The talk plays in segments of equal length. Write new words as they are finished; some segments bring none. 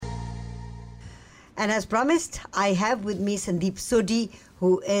And as promised, I have with me Sandip Sodhi, who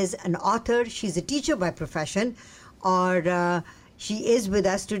is an author. She's a teacher by profession, or she is with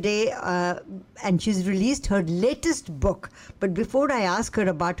us today, and she's released her latest book. But before I ask her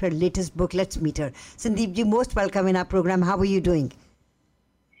about her latest book, let's meet her. Sandip ji, most welcome in our program. How are you doing?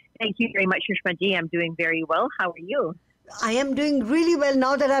 Thank you very much, Sushma ji. I'm doing very well. How are you? I am doing really well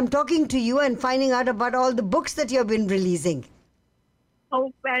now that I'm talking to you and finding out about all the books that you've been releasing. Oh,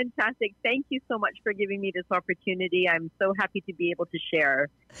 fantastic. Thank you so much for giving me this opportunity. I'm so happy to be able to share.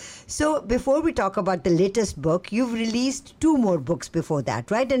 So before we talk about the latest book, you've released 2 more books before that,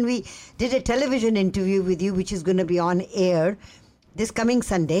 right? And we did a television interview with you, which is going to be on air this coming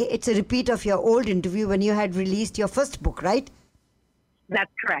Sunday. It's a repeat of your old interview when you had released your first book, right?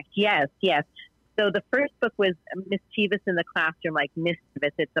 That's correct. Yes, yes. So the first book was Mischievous in the Classroom, like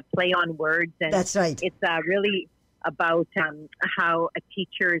mischievous. It's a play on words. And that's right. It's really about how a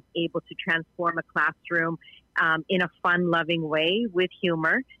teacher is able to transform a classroom in a fun, loving way with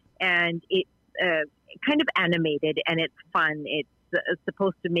humor. And it's kind of animated and it's fun. It's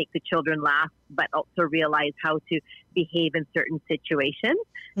supposed to make the children laugh, but also realize how to behave in certain situations.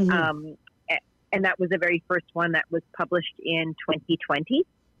 Mm-hmm. And that was the very first one that was published in 2020.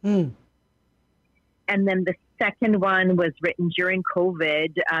 Mm. And then the second one was written during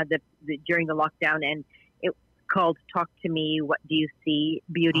COVID, during the lockdown, and it's called Talk to Me, What Do You See?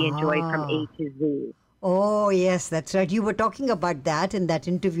 Beauty and Joy from A to Z. Oh, yes, that's right. You were talking about that in that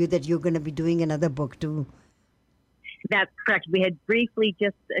interview that you're going to be doing another book too. That's correct. We had briefly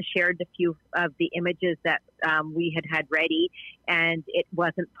just shared a few of the images that we had ready, and it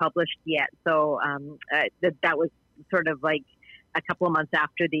wasn't published yet. So that was sort of like a couple of months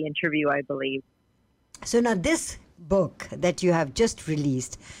after the interview, I believe. So now this book that you have just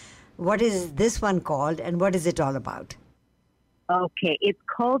released, what is this one called and what is it all about? Okay, it's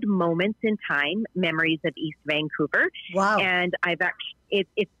called Moments in Time, Memories of East Vancouver. Wow. And I've actually,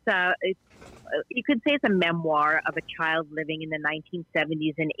 it's you could say it's a memoir of a child living in the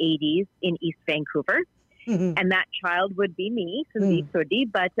 1970s and 80s in East Vancouver. Mm-hmm. And that child would be me, Sandip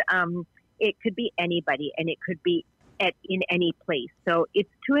Sodhi, but it could be anybody and it could be in any place. So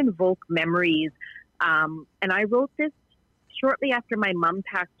it's to invoke memories. And I wrote this shortly after my mom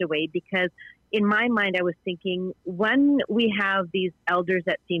passed away because in my mind, I was thinking, when we have these elders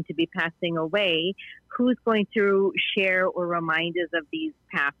that seem to be passing away, who's going to share or remind us of these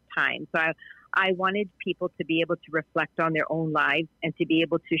past times? So I wanted people to be able to reflect on their own lives and to be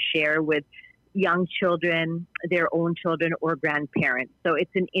able to share with young children, their own children or grandparents. So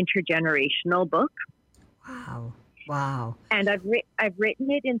it's an intergenerational book. Wow. Wow. And I've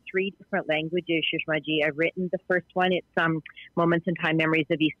written it in 3 different languages, Sushma ji. I've written the first one, it's Moments in Time, Memories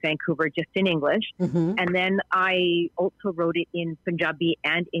of East Vancouver, just in English. Mm-hmm. And then I also wrote it in Punjabi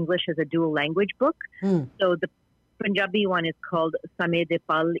and English as a dual language book. Mm. So the Punjabi one is called Samay de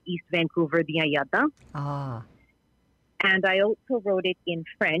Pal, East Vancouver Diyan Yaadan. Ah. And I also wrote it in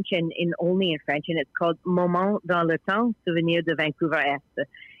French, and only in French, and it's called Moments dans le temps, Souvenirs de Vancouver Est.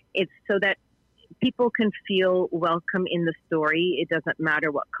 It's so that people can feel welcome in the story. It doesn't matter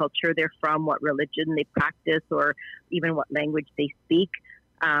what culture they're from, what religion they practice, or even what language they speak.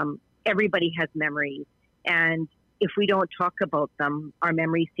 Everybody has memories. And if we don't talk about them, our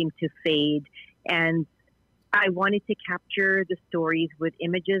memories seem to fade. And I wanted to capture the stories with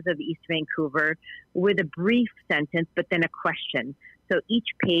images of East Vancouver with a brief sentence, but then a question. So each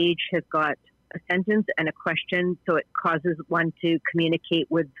page has got a sentence and a question, so it causes one to communicate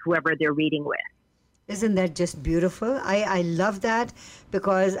with whoever they're reading with. Isn't that just beautiful? I love that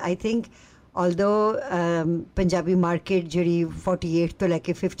because I think although Punjabi market ਜਿਹੜੀ 48 ਤੋਂ ਲੈ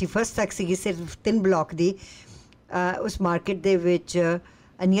ਕੇ 51st ਤੱਕ ਸੀਗੀ ਸਿਰਫ 3 block ਦੀ ਉਸ market ਦੇ ਵਿੱਚ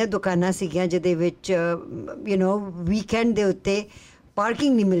ਅਨੀਆਂ ਦੁਕਾਨਾਂ ਸੀਗੀਆਂ ਜਿਹਦੇ ਵਿੱਚ ਵੀਕਐਂਡ ਦੇ ਉੱਤੇ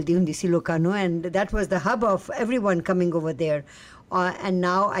ਪਾਰਕਿੰਗ ਨਹੀਂ ਮਿਲਦੀ ਹੁੰਦੀ ਸੀ ਲੋਕਾਂ ਨੂੰ and that was the hub of everyone coming over there and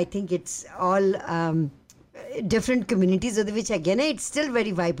now I think it's all different communities ਉਹਦੇ ਵਿੱਚ ਹੈਗੇ ਨੇ. It's still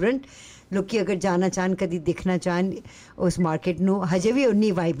very vibrant. ਲੋਕੀ ਅਗਰ ਜਾਣਾ ਚਾਹਣ ਕਦੀ ਦੇਖਣਾ ਚਾਹਣ ਉਸ ਮਾਰਕੀਟ ਨੂੰ ਹਜੇ ਵੀ ਉਨੀ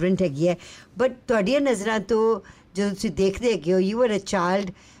ਵਾਈਬਰੈਂਟ ਹੈਗੀ ਹੈ. ਬਟ ਤੁਹਾਡੀਆਂ ਨਜ਼ਰਾਂ ਤੋਂ ਜਦੋਂ ਤੁਸੀਂ ਦੇਖਦੇ ਹੈਗੇ ਹੋ you were a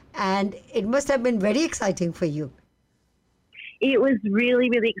child and it must have been very exciting for you. It was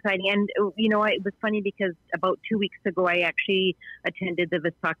really, really exciting. And, it was funny because about 2 weeks ago, I actually attended the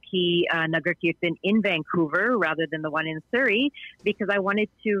Vaisakhi Nagar Kirtan in Vancouver rather than the one in Surrey because I wanted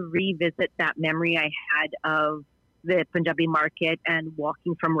to revisit that memory I had of the Punjabi market and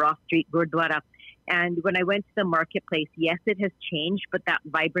walking from Ross Street, Gurdwara. And when I went to the marketplace, yes, it has changed, but that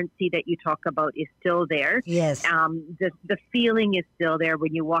vibrancy that you talk about is still there. Yes. The feeling is still there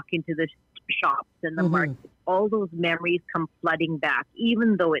when you walk into the shops and the market all those memories come flooding back,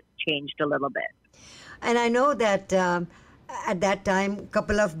 even though it's changed a little bit. And I know that at that time, a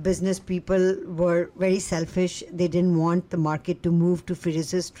couple of business people were very selfish. They didn't want the market to move to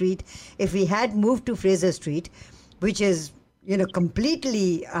Fraser Street. If we had moved to Fraser Street, which is,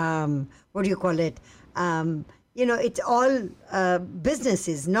 completely, what do you call it? It's all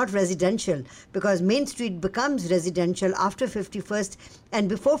businesses, not residential, because Main Street becomes residential after 51st and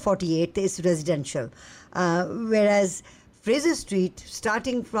before 48th is residential. Whereas Fraser Street,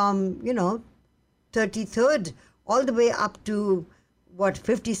 starting from, 33rd all the way up to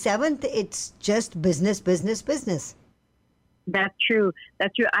 57th, it's just business. That's true.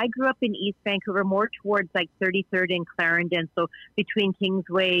 I grew up in East Vancouver, more towards like 33rd and Clarendon, so between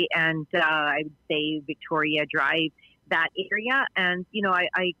Kingsway and I would say Victoria Drive, that area. And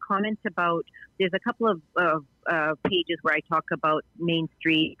I comment about, there's a couple of pages where I talk about Main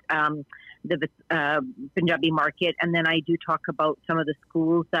Street, the Punjabi market, and then I do talk about some of the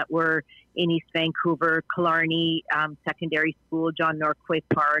schools that were in East Vancouver, Killarney Secondary School, John Norquay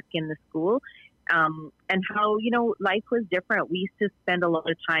Park in the school, and how, life was different. We used to spend a lot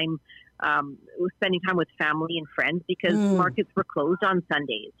of time spending time with family and friends because markets were closed on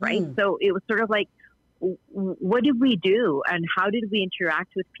Sundays, right? So it was sort of like, what did we do and how did we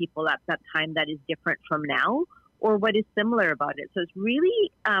interact with people at that time that is different from now, or what is similar about it? So it's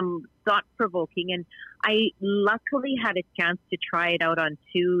really thought-provoking, and I luckily had a chance to try it out on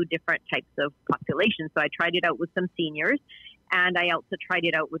two different types of populations. So I tried it out with some seniors, and I also tried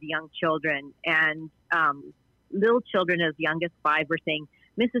it out with young children. And little children as young as 5 were saying,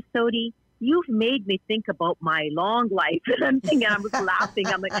 "Mrs. Sodhi, you've made me think about my long life." And I'm thinking, I was laughing.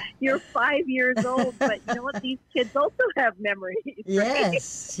 I'm like, you're 5 years old, but you know what? These kids also have memories. Right?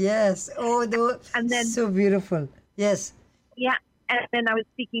 Yes. Oh, and then, so beautiful. Yes. Yeah. And then I was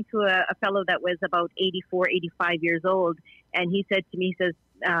speaking to a fellow that was about 84, 85 years old. And he said to me, he says,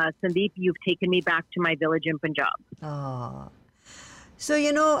 "Sandip, you've taken me back to my village in Punjab." Oh. So,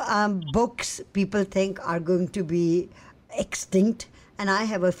 books people think are going to be extinct. And I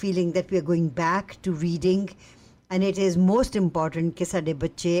have a feeling that we are going back to reading, and it is most important कि साडे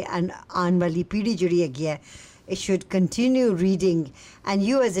बच्चे and आने वाली पीढ़ी जिहड़ी हैगी है, it should continue reading. And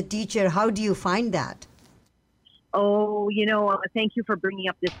you as a teacher, how do you find that? Oh, thank you for bringing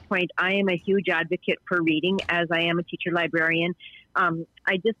up this point. I am a huge advocate for reading, as I am a teacher librarian.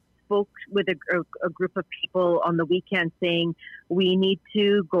 I just spoke with a group of people on the weekend saying we need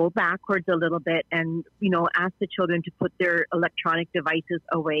to go backwards a little bit and, ask the children to put their electronic devices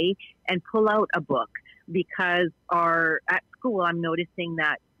away and pull out a book, because at school, I'm noticing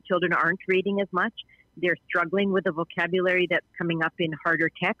that children aren't reading as much. They're struggling with the vocabulary that's coming up in harder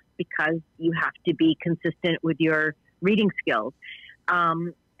text because you have to be consistent with your reading skills.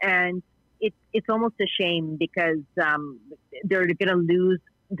 And it's almost a shame because they're going to lose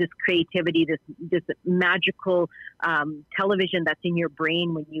this creativity, this magical television that's in your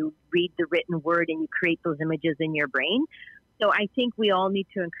brain when you read the written word and you create those images in your brain. So I think we all need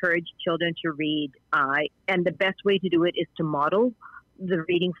to encourage children to read. And the best way to do it is to model the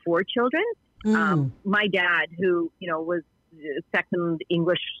reading for children. My dad, who, was second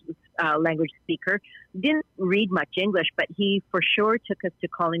English language speaker, didn't read much English, but he for sure took us to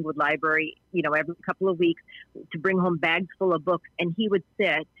Collingwood Library, every couple of weeks to bring home bags full of books. And he would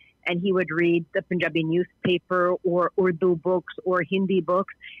sit and he would read the Punjabi newspaper or Urdu books or Hindi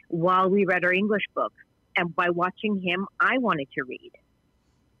books while we read our English books. And by watching him, I wanted to read.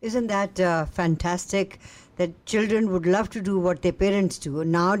 Isn't that fantastic that children would love to do what their parents do?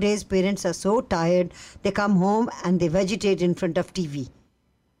 Nowadays, parents are so tired, they come home and they vegetate in front of TV.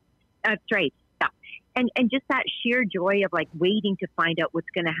 That's right. Yeah. And just that sheer joy of like waiting to find out what's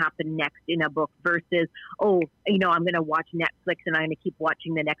going to happen next in a book versus, I'm going to watch Netflix and I'm going to keep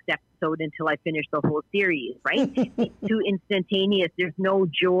watching the next episode until I finish the whole series, right? It's too instantaneous. There's no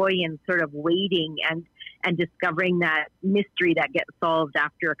joy in sort of waiting and discovering that mystery that gets solved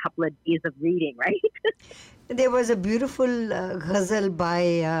after a couple of days of reading, right? There was a beautiful ghazal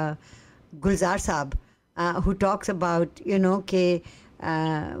by Gulzar Saab who talks about,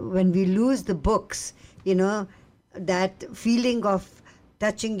 when we lose the books, that feeling of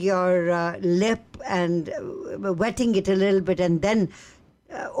touching your lip and wetting it a little bit and then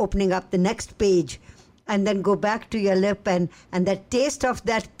opening up the next page and then go back to your lip and that taste of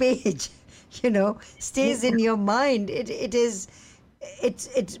that page, stays in your mind. It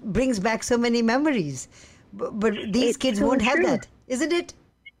brings back so many memories. But these kids won't have that, isn't it?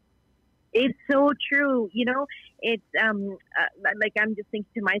 It's so true. You know, it's like I'm just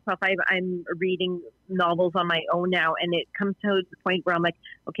thinking to myself, I'm reading novels on my own now, and it comes to the point where I'm like,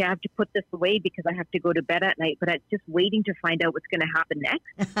 okay, I have to put this away because I have to go to bed at night, but I'm just waiting to find out what's going to happen next.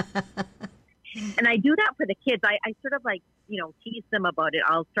 And I do that for the kids. I sort of like, tease them about it.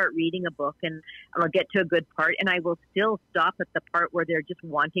 I'll start reading a book and I'll get to a good part, and I will still stop at the part where they're just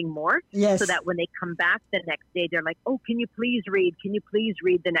wanting more. Yes. So that when they come back the next day, they're like, oh, can you please read? Can you please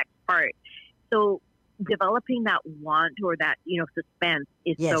read the next part? So developing that want or that, suspense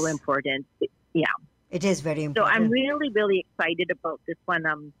is so important. Yeah. It is very important. So I'm really, really excited about this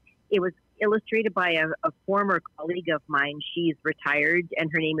one. It was illustrated by a former colleague of mine. She's retired, and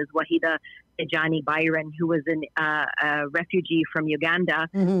her name is Wahida Ejani Byron, who was a refugee from Uganda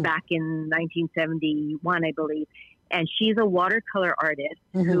back in 1971, I believe. And she's a watercolor artist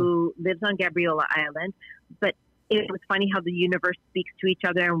who lives on Gabriola Island. But it was funny how the universe speaks to each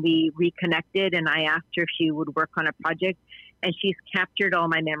other, and we reconnected, and I asked her if she would work on a project, and she's captured all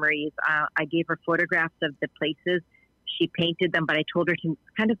my memories. I gave her photographs of the places. She painted them, but I told her to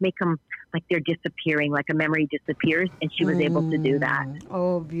kind of make them like they're disappearing, like a memory disappears, and she was able to do that.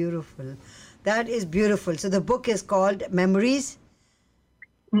 Oh, beautiful. That is beautiful. So the book is called Memories?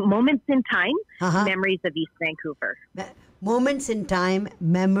 Moments in Time, Memories of East Vancouver. Moments in Time,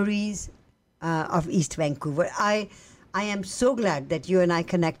 Memories of East Vancouver. I am so glad that you and I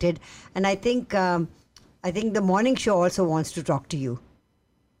connected, and I think the morning show also wants to talk to you.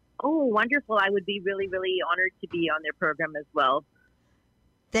 Oh, wonderful. I would be really, really honored to be on their program as well.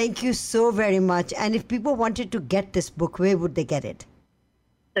 Thank you so very much. And if people wanted to get this book, where would they get it?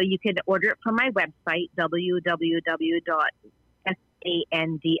 So you can order it from my website,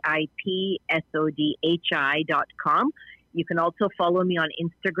 www.sandipsodhi.com. You can also follow me on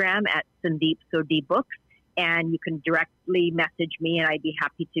Instagram at Sandip Sodhi Books, and you can directly message me, and I'd be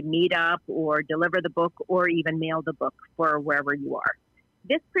happy to meet up or deliver the book or even mail the book for wherever you are.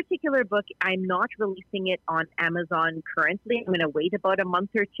 This particular book, I'm not releasing it on Amazon currently. I'm going to wait about a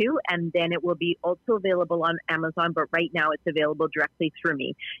month or two, and then it will be also available on Amazon. But right now, it's available directly through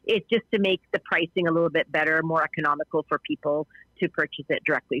me. It's just to make the pricing a little bit better, more economical for people to purchase it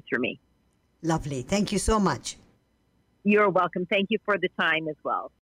directly through me. Lovely. Thank you so much. You're welcome. Thank you for the time as well.